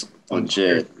was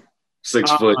legit.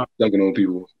 6 foot dunking on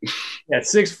people. Yeah,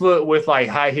 6 foot with like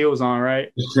high heels on,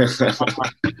 right?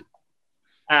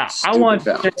 I wanted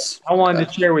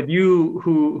to share with you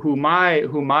who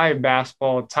my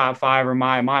basketball top 5 or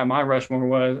my Rushmore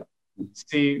was.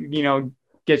 See,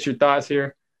 get your thoughts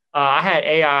here. I had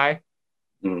AI,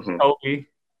 Kobe,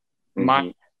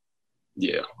 Mike,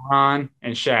 LeBron,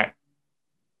 and Shaq.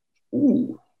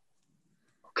 Ooh.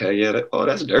 Okay, yeah.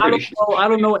 That's dirty. I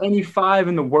don't know any 5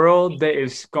 in the world that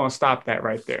is gonna stop that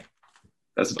right there.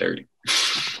 That's dirty.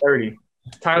 Dirty.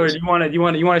 Tyler, do you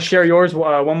want to share yours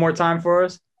one more time for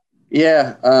us?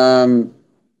 Yeah,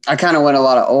 I kind of went a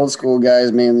lot of old school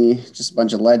guys, mainly just a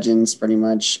bunch of legends, pretty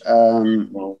much.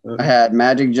 I had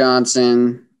Magic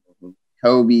Johnson,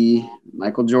 Kobe,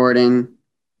 Michael Jordan.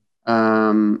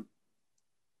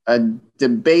 A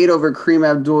debate over Kareem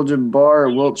Abdul-Jabbar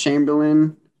or Wilt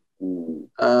Chamberlain.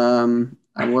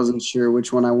 I wasn't sure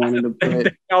which one I wanted to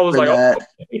put. I was like, that.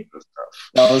 Okay.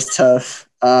 That was tough.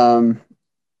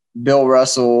 Bill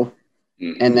Russell,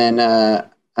 and then I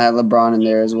had LeBron in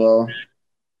there as well.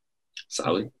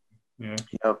 Solid. Yeah.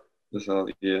 Yep. That's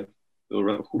solid. Yeah. Bill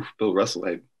Russell.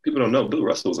 Like, people don't know Bill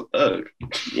Russell was a thug.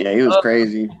 Yeah, he was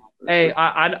crazy. Hey,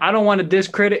 I don't want to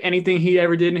discredit anything he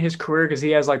ever did in his career because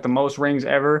he has like the most rings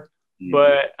ever.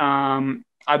 But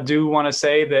I do want to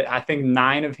say that I think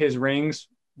 9 of his rings,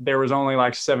 there was only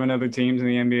like 7 other teams in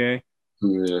the NBA.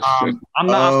 Yeah. I'm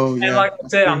not, and like I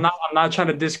said, I'm not trying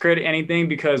to discredit anything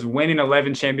because winning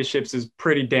 11 championships is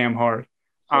pretty damn hard.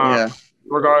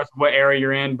 Regardless of what area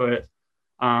you're in, but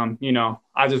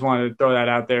I just wanted to throw that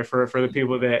out there for the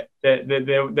people that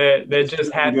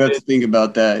just had to think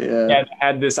about that. Yeah,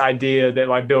 had this idea that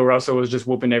like Bill Russell was just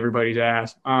whooping everybody's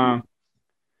ass. But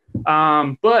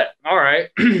all right,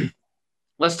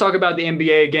 let's talk about the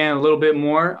NBA again a little bit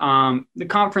more. The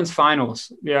conference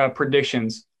finals,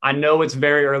 predictions. I know it's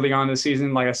very early on in the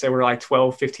season. Like I said, we're like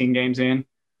 12, 15 games in.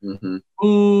 Mm-hmm.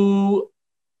 Who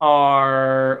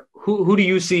do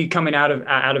you see coming out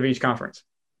of each conference?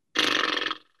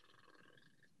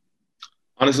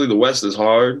 Honestly, the West is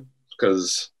hard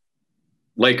because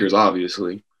Lakers,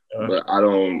 obviously, but I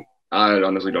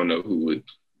honestly don't know who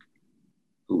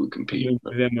would compete.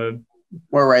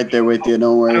 We're right there with you.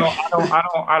 Don't worry.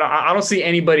 I don't see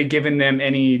anybody giving them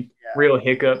any real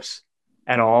hiccups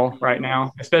at all right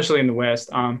now, especially in the West.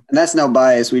 And that's no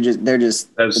bias.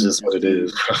 That's just what it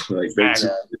is. Like they're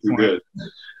too good.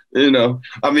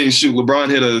 I mean, shoot, LeBron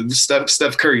hit a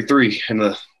Steph Curry 3 and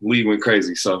the league went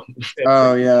crazy. So,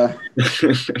 oh yeah.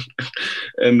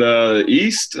 And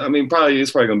East, I mean,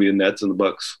 it's probably gonna be the Nets and the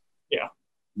Bucks. Yeah,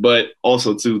 but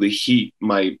also too, the Heat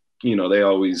might, they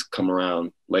always come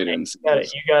around later in the season.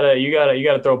 You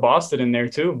gotta throw Boston in there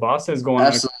too. Boston's going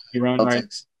on a run, right?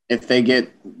 If they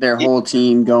get their whole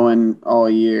team going all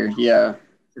year, yeah.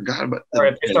 Forgot about that. Or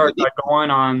if they start like going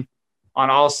on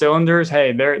all cylinders,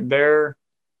 hey, they're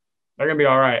gonna be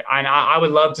all right. I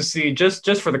would love to see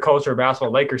just for the culture of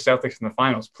basketball, Lakers Celtics in the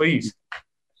finals, please.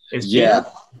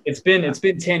 It's been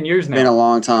 10 years now. Been a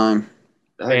long time.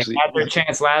 They had their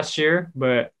chance last year,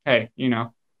 but hey,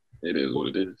 it is what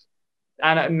it is.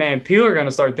 Man, people are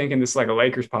gonna start thinking this is like a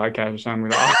Lakers podcast or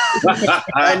something.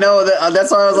 I know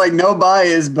that's why I was like, no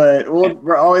bias, but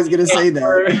we're always gonna say that.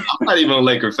 I'm not even a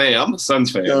Laker fan. I'm a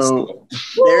Suns fan. So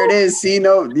there it is. See,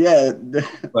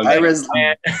 Ira's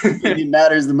he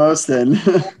matters the most then.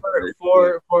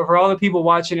 For all the people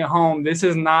watching at home, this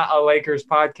is not a Lakers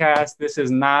podcast. This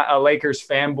is not a Lakers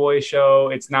fanboy show.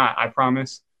 It's not. I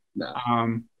promise. No,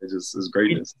 it's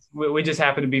greatness. We just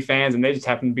happen to be fans, and they just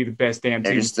happen to be the best damn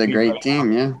team. They're just a great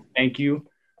team, yeah. Thank you.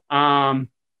 All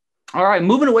right,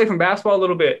 moving away from basketball a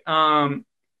little bit.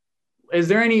 Is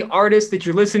there any artists that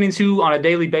you're listening to on a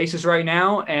daily basis right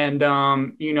now? And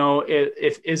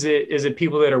is it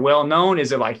people that are well known?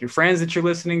 Is it like your friends that you're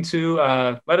listening to?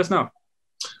 Let us know.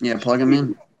 Yeah, plug them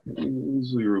in.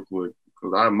 Usually real quick,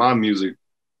 because my music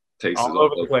taste all is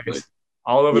over the place.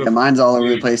 All over. Mine's all over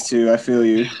the place too. I feel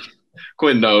you.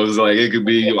 Quinn knows, like it could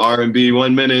be R&B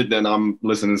 1 minute, then I'm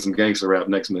listening to some gangster rap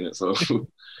next minute. So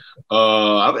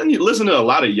I've been listening to a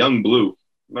lot of Young Blue.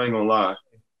 I'm not even gonna lie.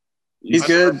 He's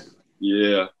good.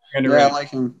 Yeah. Yeah, I like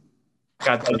him.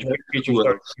 Got that Drake feature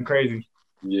started crazy.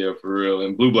 Yeah, for real.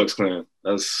 And Blue Bucks Clan.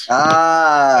 That's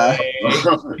I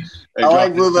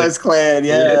like Blue Bucks Clan.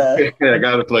 Yeah. I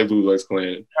gotta play Blue Bucks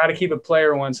Clan. Gotta keep a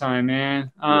player one time,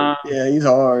 man. Yeah, he's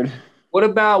hard. What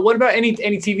about any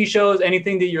TV shows?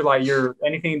 Anything that you're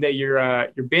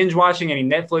binge watching? Any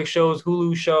Netflix shows,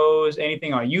 Hulu shows,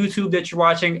 anything on YouTube that you're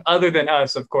watching other than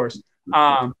us, of course.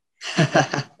 But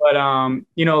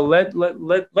let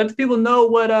the people know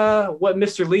what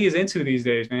Mr. Lee is into these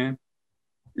days, man.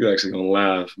 You're actually gonna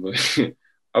laugh, but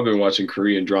I've been watching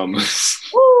Korean dramas.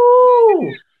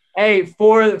 Woo! Hey,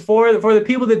 for the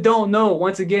people that don't know,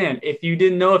 once again, if you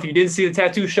didn't see the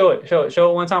tattoo, show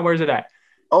it one time. Where's it at?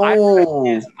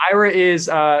 Oh, Ira is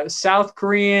South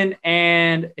Korean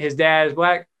and his dad is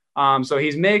black. So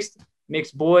he's mixed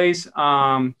boys.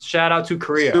 Shout out to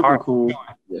Korea. Super cool.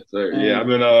 Yes, sir. Yeah, I've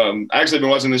been actually been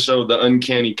watching this show, The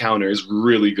Uncanny Counter. It's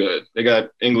really good. They got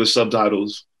English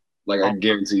subtitles. Like I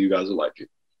guarantee you guys will like it.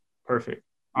 Perfect.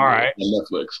 All right. On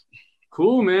Netflix.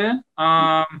 Cool, man.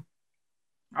 All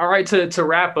right, to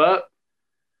wrap up,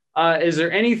 is there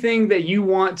anything you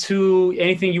want to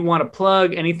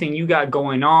plug, anything you got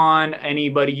going on,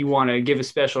 anybody you want to give a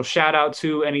special shout out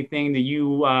to, anything that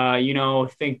you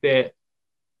think that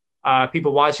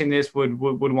people watching this would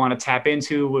want to tap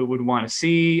into, would want to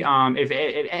see? If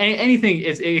anything,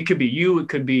 it could be you, it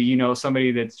could be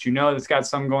somebody that that's got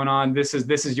something going on. This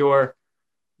is your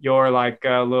like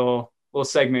little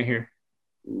segment here.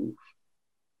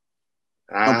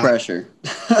 No pressure.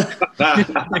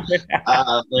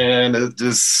 Man, it's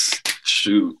just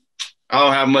shoot. I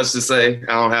don't have much to say.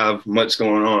 I don't have much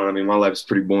going on. I mean, my life's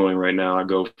pretty boring right now. I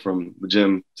go from the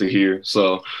gym to here,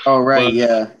 so. Oh right,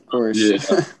 yeah, of course.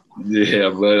 Yeah,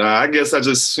 but I guess I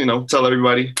just tell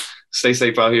everybody, stay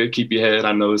safe out here, keep your head.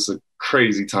 I know it's a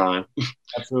crazy time.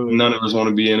 Absolutely. None of us want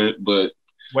to be in it, but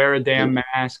wear a damn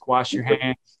mask, wash your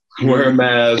hands. Wear a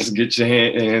mask, get your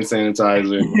hand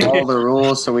sanitizer. All the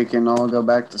rules so we can all go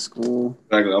back to school.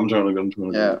 Exactly. I'm trying to go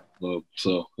club,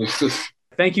 so.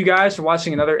 Thank you guys for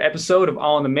watching another episode of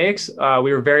All in the Mix.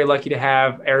 We were very lucky to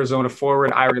have Arizona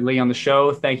forward Ira Lee on the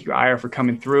show. Thank you, Ira, for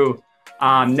coming through.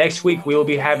 Next week, we will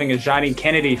be having Ajani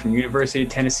Kennedy from University of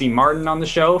Tennessee Martin on the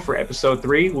show for episode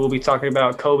 3. We'll be talking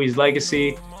about Kobe's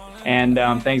legacy and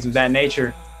things of that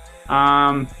nature.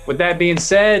 With that being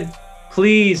said,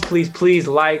 please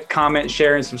like, comment,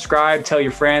 share, and subscribe. Tell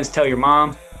your friends, tell your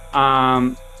mom,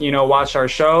 watch our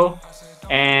show,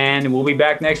 and we'll be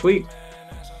back next week.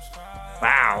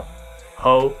 Wow.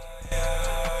 Ho.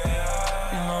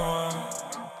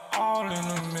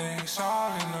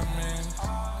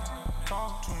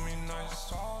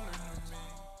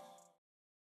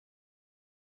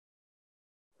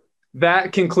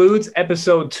 That concludes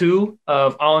episode 2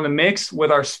 of All in the Mix with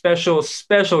our special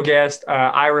guest,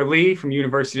 Ira Lee from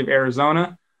University of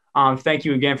Arizona. Thank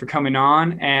you again for coming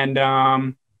on. And,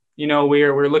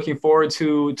 we're looking forward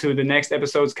to the next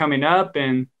episodes coming up.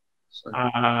 And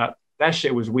that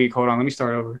shit was weak. Hold on. Let me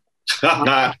start over.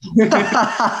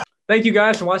 Thank you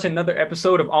guys for watching another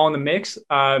episode of All in the Mix.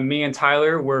 Me and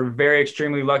Tyler were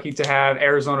extremely lucky to have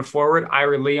Arizona forward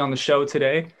Ira Lee on the show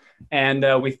today. And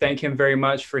we thank him very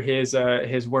much for his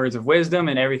words of wisdom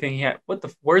and everything he had. What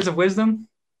the words of wisdom?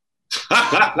 All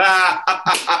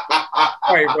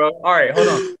right, bro. All right, hold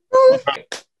on.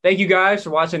 Thank you guys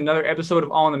for watching another episode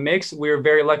of All in the Mix. We are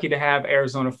very lucky to have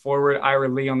Arizona forward Ira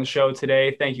Lee on the show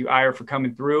today. Thank you, Ira, for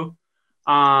coming through.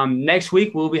 Next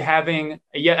week, we'll be having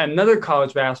yet another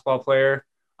college basketball player,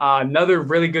 another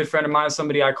really good friend of mine,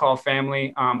 somebody I call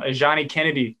family, Ajani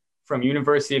Kennedy from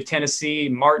University of Tennessee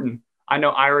Martin. I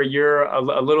know, Ira, you're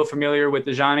a little familiar with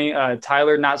DeJohnny.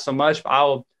 Tyler, not so much, but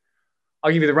I'll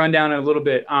give you the rundown in a little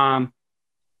bit.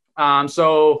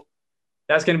 So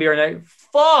that's going to be our next.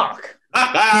 Fuck!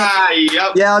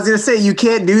 Yep. Yeah, I was gonna say you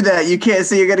can't do that. You can't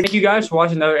say you're gonna. Thank you guys for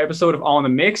watching another episode of All in the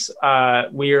Mix.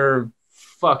 We are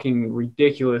fucking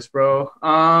ridiculous, bro.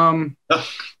 All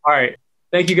right.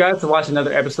 Thank you guys for watching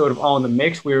another episode of All in the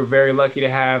Mix. We were very lucky to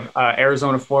have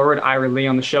Arizona forward Ira Lee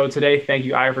on the show today. Thank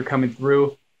you, Ira, for coming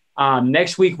through.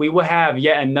 Next week, we will have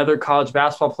yet another college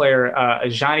basketball player,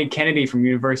 Johnny Kennedy from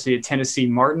University of Tennessee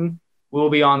Martin. We will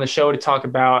be on the show to talk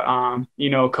about,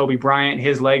 Kobe Bryant,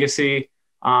 his legacy,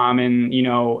 and,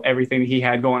 everything that he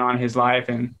had going on in his life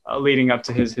and leading up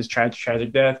to his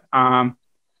tragic death.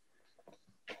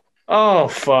 Oh,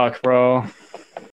 fuck, bro.